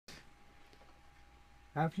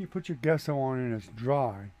After you put your gesso on and it's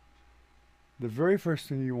dry, the very first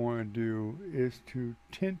thing you want to do is to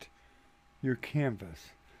tint your canvas.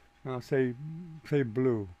 Now say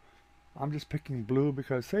blue. I'm just picking blue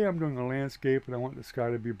because say I'm doing a landscape and I want the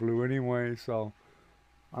sky to be blue anyway, so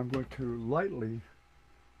I'm going to lightly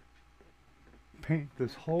paint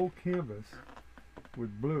this whole canvas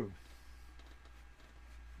with blue.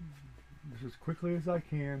 Just as quickly as I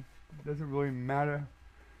can. It doesn't really matter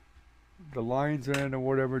the lines in it or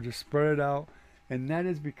whatever, just spread it out. And that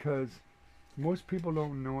is because most people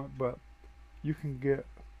don't know it, but you can get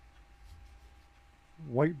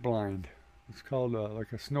white blind. It's called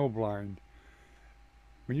like a snow blind.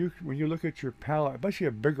 When you look at your palette, especially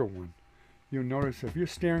a bigger one, you'll notice if you're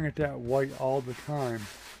staring at that white all the time,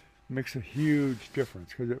 it makes a huge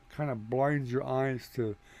difference because it kind of blinds your eyes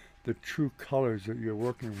to the true colors that you're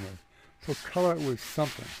working with. So color it with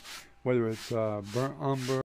something, whether it's burnt umber